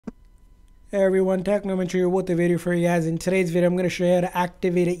Hey everyone, Technomentary here with a video for you guys. In today's video, I'm going to show you how to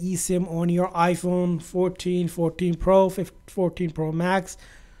activate an eSIM on your iPhone 14, 14 Pro, 14 Pro Max,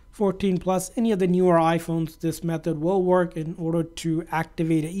 14 Plus, any of the newer iPhones. This method will work in order to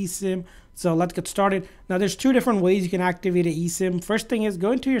activate an eSIM. So let's get started. Now there's two different ways you can activate an eSIM. First thing is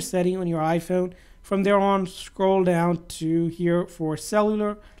go into your setting on your iPhone. From there on, scroll down to here for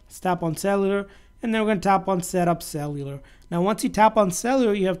cellular. Let's tap on cellular. And then we're going to tap on Setup Cellular. Now, once you tap on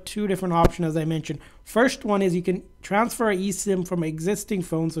Cellular, you have two different options, as I mentioned. First one is you can transfer an eSIM from an existing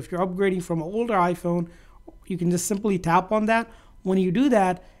phone. So if you're upgrading from an older iPhone, you can just simply tap on that. When you do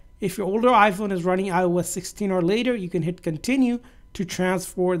that, if your older iPhone is running iOS 16 or later, you can hit Continue to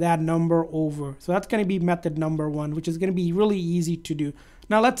transfer that number over. So that's going to be method number one, which is going to be really easy to do.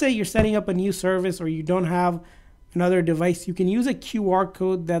 Now, let's say you're setting up a new service or you don't have another device. You can use a QR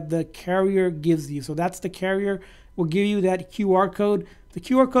code that the carrier gives you. So that's the carrier will give you that QR code. The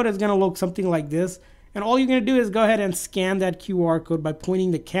QR code is going to look something like this. And all you're going to do is go ahead and scan that QR code by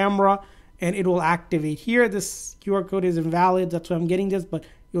pointing the camera and it will activate. Here, this QR code is invalid. That's why I'm getting this, but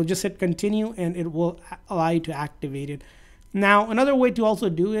you'll just hit continue and it will allow you to activate it. Now, another way to also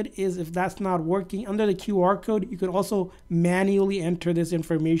do it is if that's not working, under the QR code, you can also manually enter this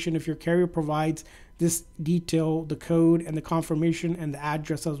information if your carrier provides this detail, the code and the confirmation and the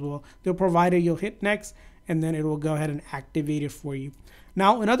address as well. They'll provide it, you'll hit next, and then it will go ahead and activate it for you.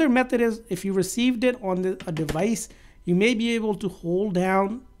 Now, another method is if you received it on a device, you may be able to hold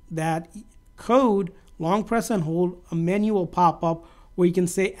down that code, long press and hold, a menu will pop up where you can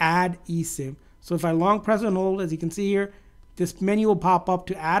say add eSIM. So if I long press and hold, as you can see here, this menu will pop up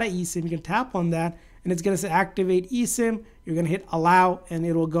to add an eSIM. You can tap on that and it's going to say activate eSIM. You're going to hit allow and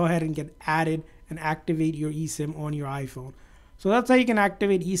it will go ahead and get added and activate your eSIM on your iPhone. So that's how you can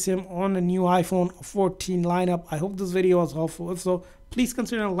activate eSIM on the new iPhone 14 lineup. I hope this video was helpful. If so, please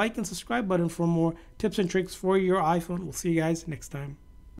consider a like and subscribe button for more tips and tricks for your iPhone. We'll see you guys next time.